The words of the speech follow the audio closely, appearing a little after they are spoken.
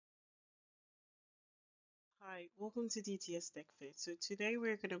Hi, welcome to DTS Tech Fit. So today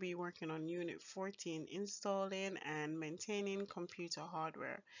we're going to be working on Unit 14, installing and maintaining computer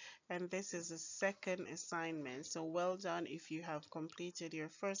hardware. And this is a second assignment. So well done if you have completed your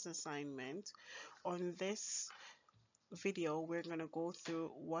first assignment. On this video, we're going to go through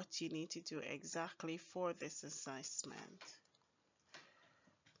what you need to do exactly for this assessment.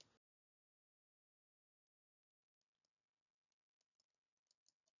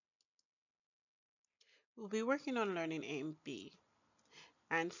 We'll be working on learning A and B.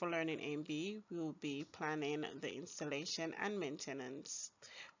 And for learning A and B, we will be planning the installation and maintenance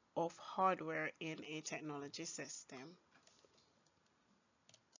of hardware in a technology system.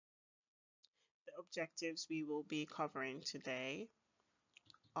 The objectives we will be covering today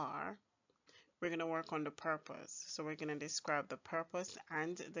are we're going to work on the purpose. So we're going to describe the purpose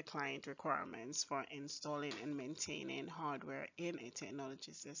and the client requirements for installing and maintaining hardware in a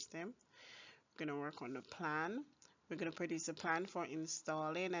technology system. We're going to work on the plan. We're going to produce a plan for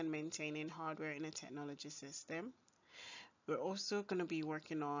installing and maintaining hardware in a technology system. We're also going to be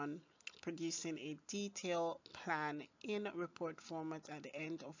working on producing a detailed plan in report format at the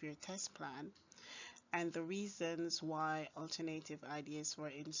end of your test plan, and the reasons why alternative ideas for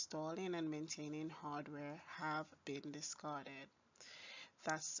installing and maintaining hardware have been discarded.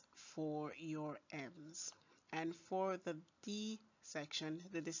 That's for your M's. And for the D section,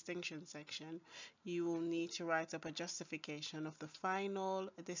 the distinction section, you will need to write up a justification of the final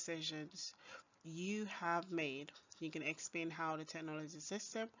decisions you have made. You can explain how the technology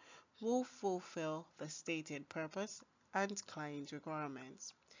system will fulfill the stated purpose and client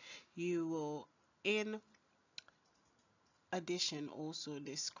requirements. You will, in addition, also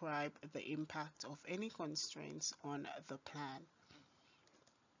describe the impact of any constraints on the plan.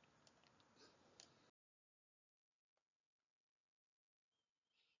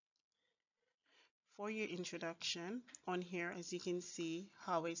 For your introduction, on here, as you can see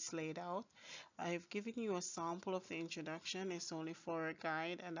how it's laid out, I've given you a sample of the introduction. It's only for a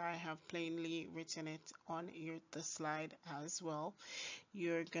guide, and I have plainly written it on the slide as well.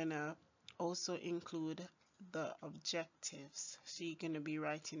 You're gonna also include the objectives. So you're gonna be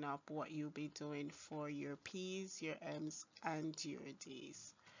writing up what you'll be doing for your P's, your M's, and your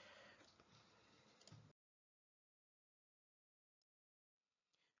D's.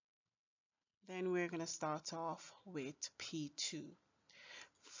 Then we're gonna start off with P2.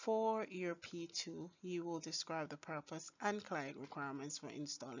 For your P2, you will describe the purpose and client requirements for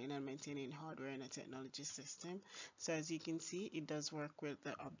installing and maintaining hardware in a technology system. So as you can see, it does work with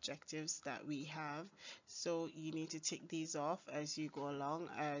the objectives that we have. So you need to tick these off as you go along,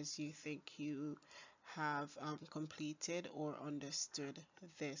 as you think you have completed or understood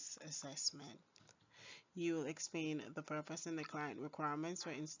this assessment. You will explain the purpose and the client requirements for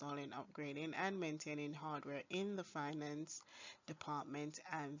installing, upgrading, and maintaining hardware in the finance department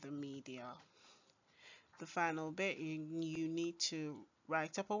and the media. The final bit, you need to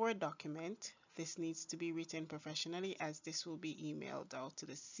write up a Word document. This needs to be written professionally, as this will be emailed out to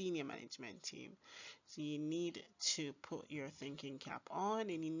the senior management team. So you need to put your thinking cap on,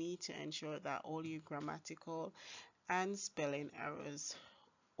 and you need to ensure that all your grammatical and spelling errors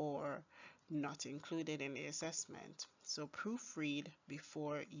or not included in the assessment. So proofread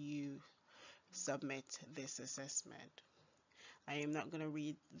before you submit this assessment. I am not going to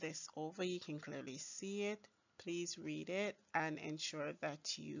read this over. You can clearly see it. Please read it and ensure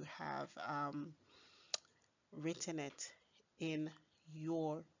that you have written it in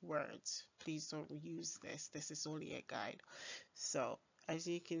your words. Please don't use this. This is only a guide. So as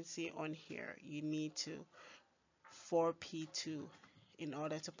you can see on here, you need to, for P2, in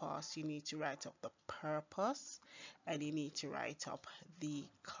order to pass, you need to write up the purpose and you need to write up the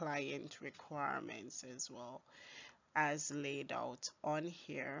client requirements as well, as laid out on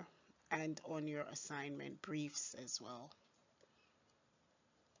here and on your assignment briefs as well.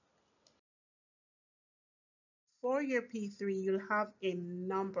 For your P3, you'll have a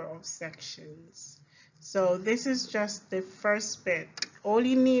number of sections. So this is just the first bit. All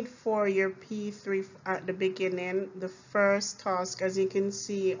you need for your P3 at the beginning, the first task, as you can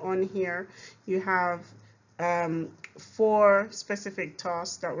see on here, you have 4 specific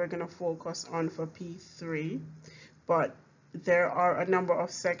tasks that we're going to focus on for P3, but there are a number of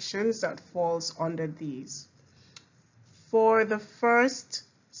sections that falls under these. For the first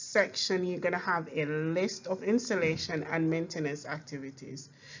section, you're going to have a list of installation and maintenance activities.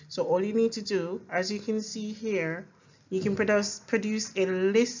 So all you need to do, as you can see here, you can produce a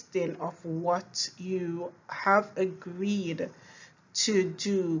listing of what you have agreed to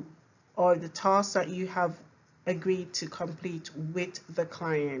do, or the tasks that you have agreed to complete with the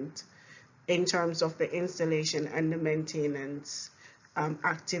client. in terms of the installation and the maintenance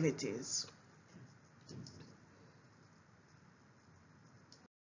activities.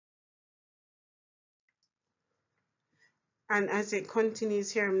 And as it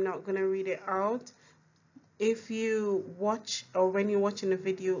continues here, I'm not going to read it out. If you watch, or when you're watching the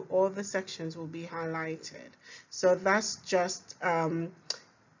video, all the sections will be highlighted. So that's just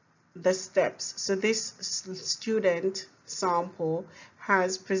the steps. So this student sample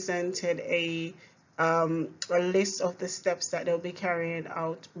has presented a list of the steps that they'll be carrying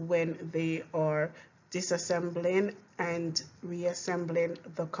out when they are disassembling and reassembling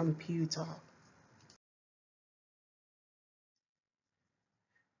the computer.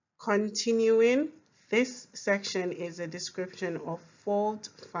 Continuing, this section is a description of fault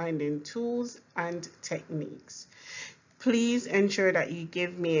finding tools and techniques. Please ensure that you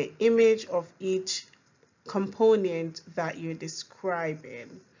give me an image of each component that you're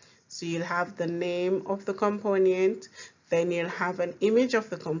describing. So you'll have the name of the component, then you'll have an image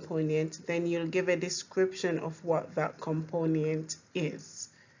of the component, then you'll give a description of what that component is.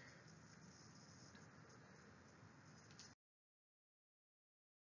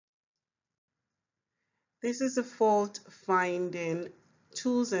 This is a fault finding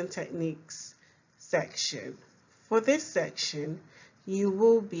tools and techniques section. For this section, you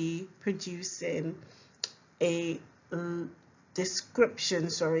will be producing a description,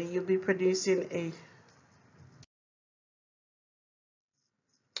 you'll be producing a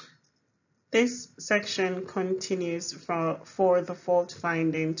This section continues for the fault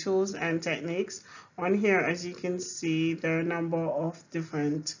finding tools and techniques. On here, as you can see, there are a number of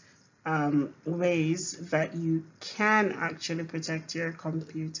different ways that you can actually protect your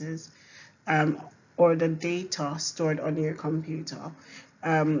computers or the data stored on your computer.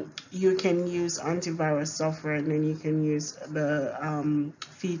 You can use antivirus software, and then you can use the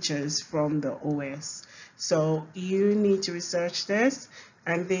features from the OS. So you need to research this,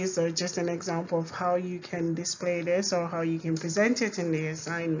 and these are just an example of how you can display this or how you can present it in the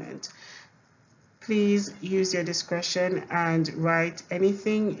assignment. Please use your discretion and write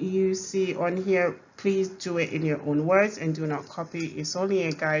anything you see on here. Please do it in your own words and do not copy. It's only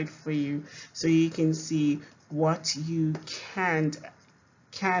a guide for you so you can see what you can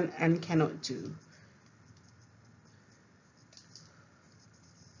and cannot do.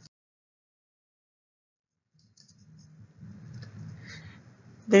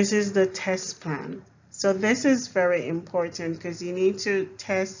 This is the test plan. So this is very important because you need to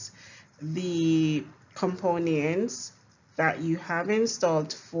test the components that you have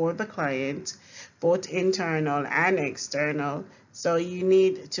installed for the client, both internal and external. So you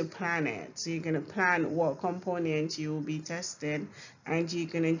need to plan it. So you're going to plan what component you will be testing, and you're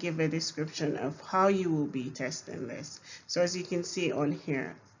going to give a description of how you will be testing this. So as you can see on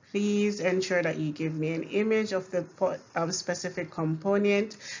here, please ensure that you give me an image of the specific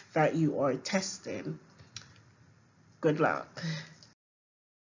component that you are testing. Good luck.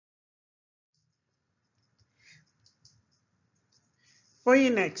 For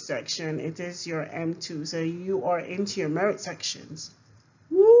your next section, it is your M2. So you are into your merit sections.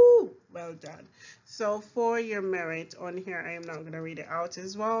 Woo! Well done. So for your merit on here, I am not going to read it out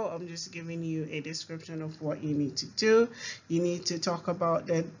as well. I'm just giving you a description of what you need to do. You need to talk about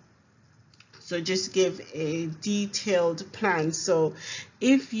the So just give a detailed plan. So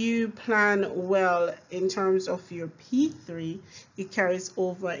if you plan well in terms of your P3, it carries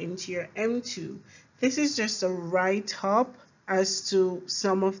over into your M2. This is just a write-up as to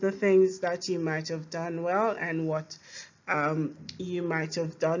some of the things that you might have done well and what you might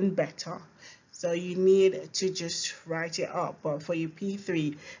have done better. So you need to just write it up. But for your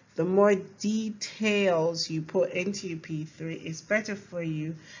P3, the more details you put into your P3 is better for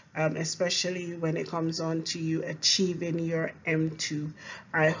you, especially when it comes on to you achieving your M2.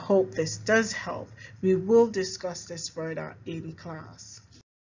 I hope this does help. We will discuss this further in class.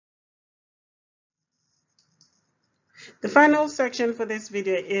 The final section for this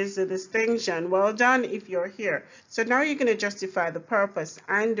video is the distinction. Well done if you're here. So now you're going to justify the purpose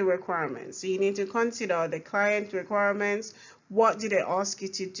and the requirements. So you need to consider the client requirements. What do they ask you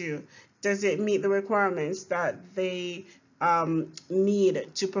to do? Does it meet the requirements that they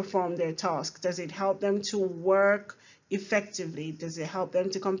need to perform their task? Does it help them to work effectively? Does it help them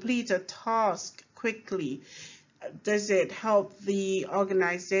to complete a task quickly? Does it help the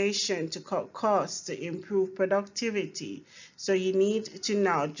organization to cut costs, to improve productivity? So you need to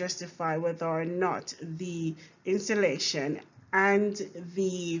now justify whether or not the installation and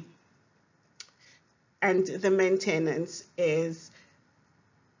the maintenance is,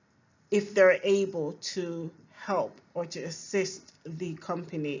 if they're able to help or to assist the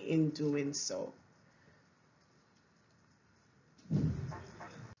company in doing so.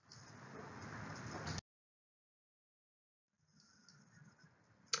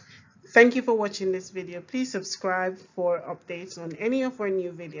 Thank you for watching this video. Please subscribe for updates on any of our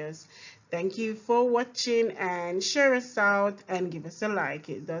new videos. Thank you for watching, and share us out and give us a like.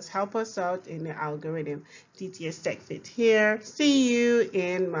 It does help us out in the algorithm. TTS Tech Fit here. See you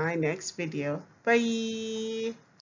in my next video. Bye.